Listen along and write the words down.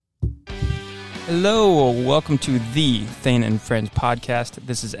Hello, welcome to the Thane and Friends podcast.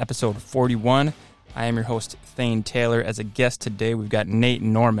 This is episode 41. I am your host, Thane Taylor. As a guest today, we've got Nate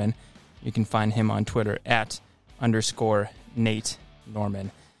Norman. You can find him on Twitter at _Nate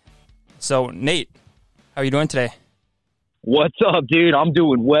Norman. So, Nate, how are you doing today? What's up, dude? I'm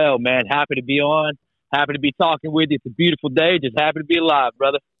doing well, man. Happy to be on. Happy to be talking with you. It's a beautiful day. Just happy to be alive,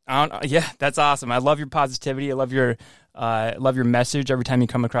 brother. Yeah, that's awesome. I love your positivity. I love your message. Every time you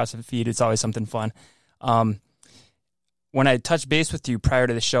come across a feed, it's always something fun. When I touched base with you prior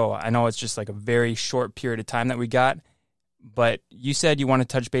to the show, I know it's just like a very short period of time that we got, but you said you want to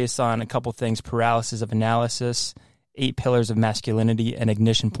touch base on a couple things: paralysis of analysis, 8 pillars of masculinity, and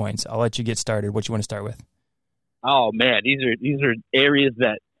ignition points. I'll let you get started. What you want to start with? Oh man, these are areas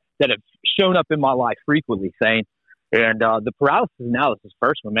that have shown up in my life frequently, Thane. And the paralysis analysis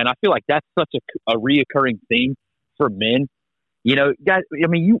first one, man, I feel like that's such a reoccurring theme for men. You know, guys, I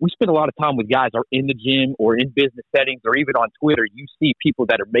mean, we spend a lot of time with guys or in the gym or in business settings or even on Twitter. You see people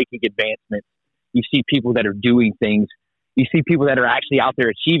that are making advancements. You see people that are doing things. You see people that are actually out there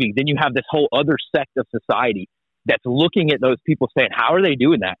achieving. Then you have this whole other sect of society that's looking at those people saying, how are they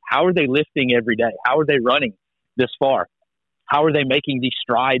doing that? How are they lifting every day? How are they running this far? How are they making these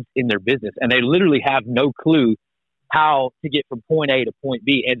strides in their business? And they literally have no clue how to get from point A to point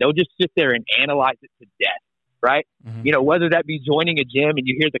B. And they'll just sit there and analyze it to death, right? Mm-hmm. You know, whether that be joining a gym, and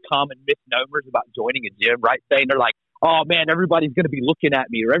you hear the common misnomers about joining a gym, right? Saying they're like, oh man, everybody's going to be looking at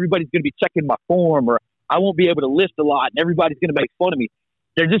me, or everybody's going to be checking my form, or I won't be able to lift a lot and everybody's going to make fun of me.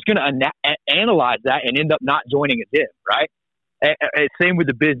 They're just going to analyze that and end up not joining a gym, right? And same with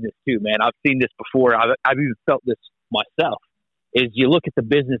the business too, man. I've seen this before. I've even felt this myself. Is you look at the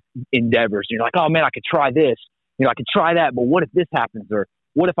business endeavors, and you're like, oh man, I could try this. You know, I could try that, but what if this happens? Or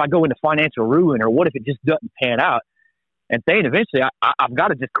what if I go into financial ruin? Or what if it just doesn't pan out? And then eventually I've got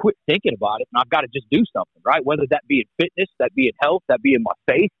to just quit thinking about it, and I've got to just do something, right? Whether that be in fitness, that be in health, that be in my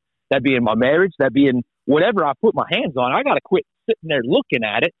faith, that be in my marriage, that be in whatever I put my hands on. I got to quit sitting there looking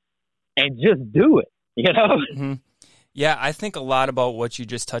at it and just do it, you know? Mm-hmm. Yeah, I think a lot about what you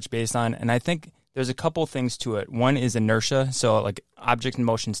just touched base on, and I think there's a couple things to it. One is inertia, so like object in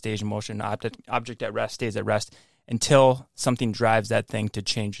motion stays in motion, object at rest stays at rest until something drives that thing to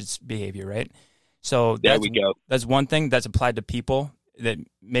change its behavior, right? So there we go. That's one thing that's applied to people that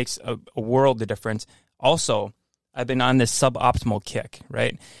makes a world of difference. Also, I've been on this suboptimal kick,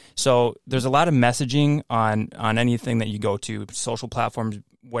 right? So there's a lot of messaging on anything that you go to, social platforms,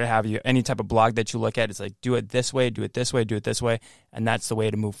 what have you, any type of blog that you look at. It's like, do it this way, do it this way, do it this way, and that's the way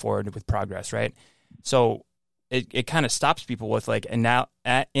to move forward with progress, right? So it kind of stops people with like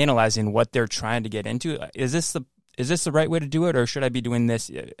analyzing what they're trying to get into. Is this the right way to do it, or should I be doing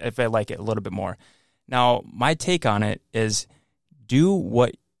this if I like it a little bit more? Now, my take on it is do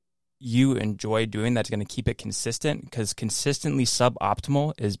what you enjoy doing that's going to keep it consistent, because consistently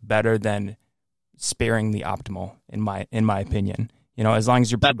suboptimal is better than sparing the optimal, in my opinion. You know, as long as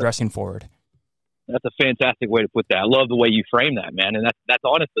you're progressing forward. That's a fantastic way to put that. I love the way you frame that, man. And that's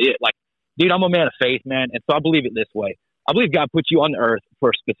honestly it. Like, dude, I'm a man of faith, man. And so I believe it this way. I believe God put you on the earth for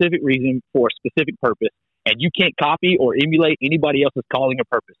a specific reason, for a specific purpose, and you can't copy or emulate anybody else's calling or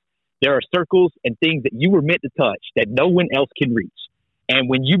purpose. There are circles and things that you were meant to touch that no one else can reach. And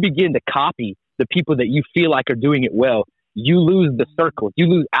when you begin to copy the people that you feel like are doing it well, you lose the circles. You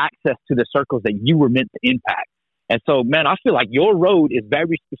lose access to the circles that you were meant to impact. And so, man, I feel like your road is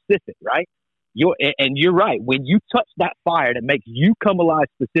very specific, right? And you're right. When you touch that fire that makes you come alive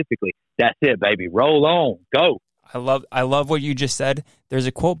specifically, that's it, baby. Roll on. Go. I love what you just said. There's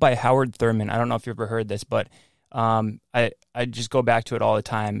a quote by Howard Thurman. I don't know if you've ever heard this, but I just go back to it all the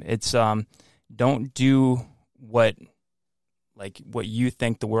time. It's don't do what you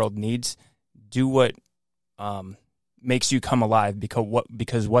think the world needs. Do what makes you come alive,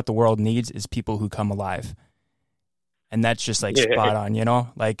 because what the world needs is people who come alive. And that's just like spot on, you know,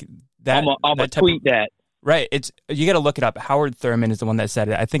 like that. I'm gonna tweet that. Right. You got to look it up. Howard Thurman is the one that said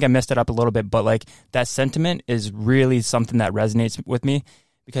it. I think I messed it up a little bit, but like that sentiment is really something that resonates with me,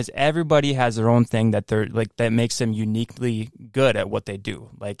 because everybody has their own thing that they're like, that makes them uniquely good at what they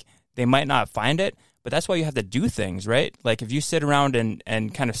do. Like they might not find it, but that's why you have to do things, right? Like if you sit around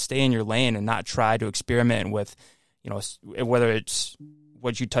and kind of stay in your lane and not try to experiment with, you know, whether it's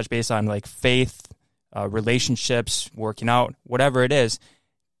what you touch base on, like faith, relationships, working out, whatever it is,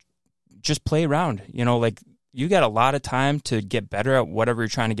 just play around. You know, like you got a lot of time to get better at whatever you're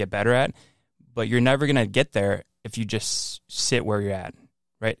trying to get better at, but you're never going to get there if you just sit where you're at,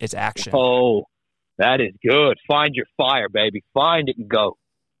 right? It's action. Oh, that is good. Find your fire, baby. Find it and go.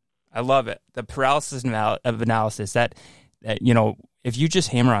 I love it. The paralysis of analysis, that you know, if you just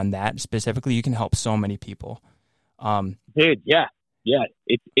hammer on that specifically, you can help so many people. Dude, yeah.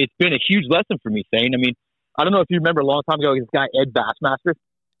 It's been a huge lesson for me, Thane. I mean, I don't know if you remember a long time ago, this guy, Ed Bassmaster.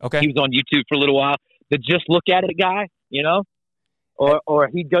 Okay. He was on YouTube for a little while. The just look at it guy, you know? Or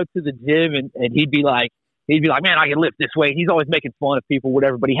he'd go to the gym and he'd be like, man, I can lift this weight. He's always making fun of people,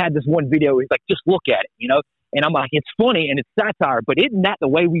 whatever. But he had this one video where he's like, just look at it, you know? And I'm like, it's funny and it's satire, but isn't that the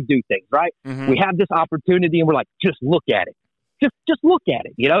way we do things, right? Mm-hmm. We have this opportunity and we're like, just look at it. Just look at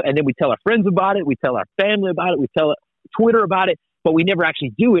it, you know? And then we tell our friends about it. We tell our family about it. We tell Twitter about it, but we never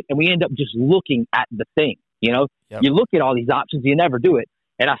actually do it. And we end up just looking at the thing, you know? Yep. You look at all these options, you never do it.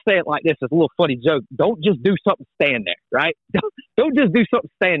 And I say it like this, it's a little funny joke. Don't just do something, stand there, right? Don't just do something,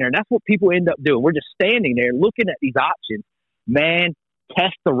 stand there. And that's what people end up doing. We're just standing there looking at these options. Man,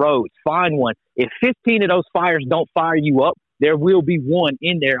 test the roads, find one. If 15 of those fires don't fire you up, there will be one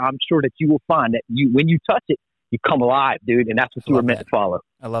in there. I'm sure that you will find that when you touch it, you come alive, dude. And that's what you were meant to follow.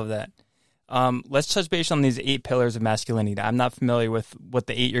 I love that. Let's touch base on these 8 pillars of masculinity. I'm not familiar with what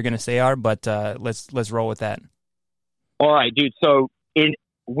the 8 you're going to say are, but let's roll with that. All right, dude. So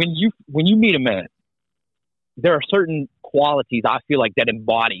when you meet a man, there are certain qualities I feel like that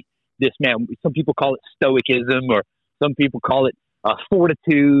embody this man. Some people call it stoicism, or some people call it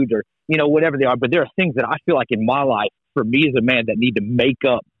fortitude, or you know, whatever they are. But there are things that I feel like in my life, for me as a man, that need to make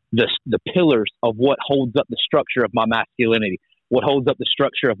up the pillars of what holds up the structure of my masculinity, what holds up the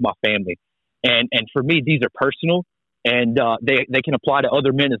structure of my family. And for me, these are personal, and they can apply to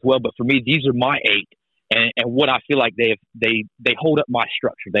other men as well. But for me, these are my 8. And what I feel like they hold up my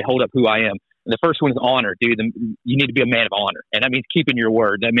structure. They hold up who I am. And the first one is honor, dude. You need to be a man of honor. And that means keeping your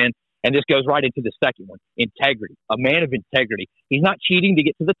word. That means, and this goes right into the second one, integrity. A man of integrity. He's not cheating to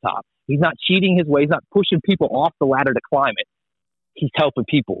get to the top. He's not cheating his way. He's not pushing people off the ladder to climb it. He's helping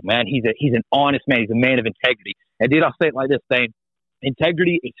people, man. He's an honest man. He's a man of integrity. And dude, I'll say it like this, saying,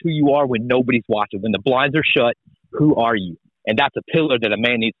 integrity is who you are when nobody's watching. When the blinds are shut, who are you? And that's a pillar that a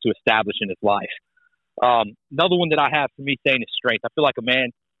man needs to establish in his life. Another one that I have for me, saying, is strength. I feel like a man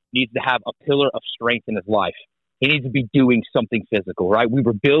needs to have a pillar of strength in his life. He needs to be doing something physical, right? We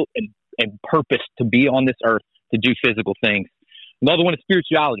were built and purposed to be on this earth to do physical things. Another one is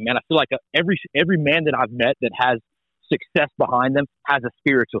spirituality, man. I feel like every man that I've met that has success behind them has a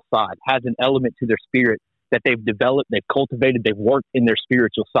spiritual side, has an element to their spirit that they've developed, they've cultivated, they've worked in their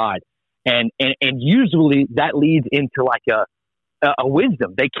spiritual side. And usually that leads into like a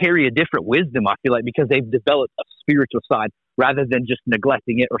wisdom. They carry a different wisdom, I feel like, because they've developed a spiritual side rather than just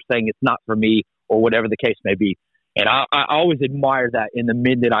neglecting it or saying it's not for me or whatever the case may be. And I always admire that in the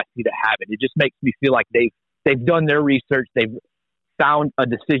men that I see that have it. It just makes me feel like they've done their research, they've found a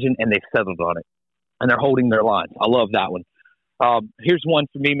decision, and they've settled on it. And they're holding their lines. I love that one. Here's one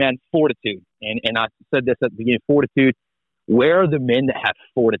for me, man, fortitude. And I said this at the beginning, fortitude. Where are the men that have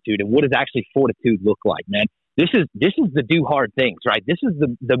fortitude? And what does actually fortitude look like, man? This is the do hard things, right? This is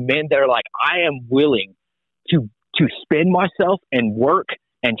the men that are like, I am willing to spend myself and work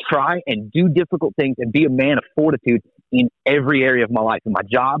and try and do difficult things and be a man of fortitude in every area of my life, in my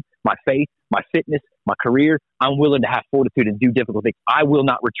job, my faith, my fitness, my career. I'm willing to have fortitude and do difficult things. I will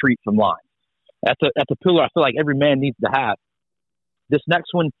not retreat from lines. That's a pillar I feel like every man needs to have. This next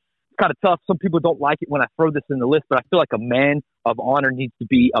one is kind of tough. Some people don't like it when I throw this in the list, but I feel like a man of honor needs to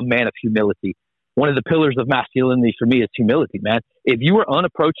be a man of humility. One of the pillars of masculinity for me is humility, man. If you are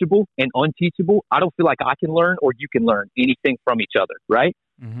unapproachable and unteachable, I don't feel like I can learn or you can learn anything from each other, right?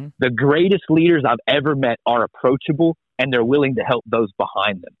 Mm-hmm. The greatest leaders I've ever met are approachable, and they're willing to help those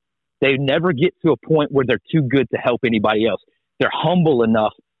behind them. They never get to a point where they're too good to help anybody else. They're humble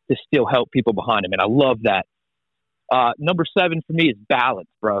enough to still help people behind them, and I love that. Number 7 for me is balance,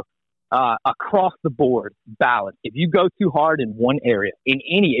 bro. Across the board, balance. If you go too hard in one area, in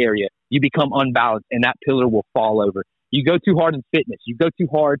any area, you become unbalanced and that pillar will fall over. You go too hard in fitness. You go too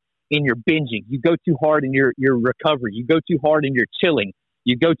hard in your binging. You go too hard in your recovery. You go too hard in your chilling.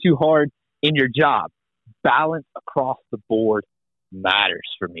 You go too hard in your job. Balance across the board matters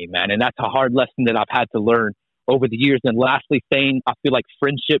for me, man. And that's a hard lesson that I've had to learn over the years. And lastly, Thane, I feel like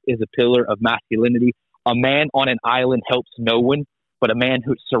friendship is a pillar of masculinity. A man on an island helps no one, but a man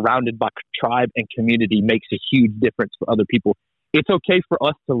who's surrounded by tribe and community makes a huge difference for other people. It's okay for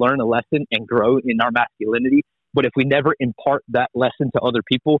us to learn a lesson and grow in our masculinity, but if we never impart that lesson to other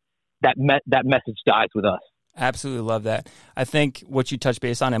people, that message dies with us. Absolutely love that. I think what you touch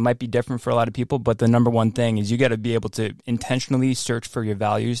base on, it might be different for a lot of people, but the number one thing is you got to be able to intentionally search for your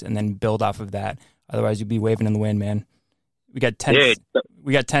values and then build off of that. Otherwise, you'll be waving in the wind, man. We got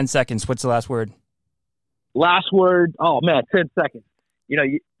 10 seconds. What's the last word? Last word. Oh man, 10 seconds.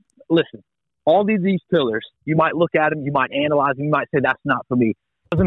 Listen, all these pillars, you might look at them, you might analyze them, you might say, that's not for me.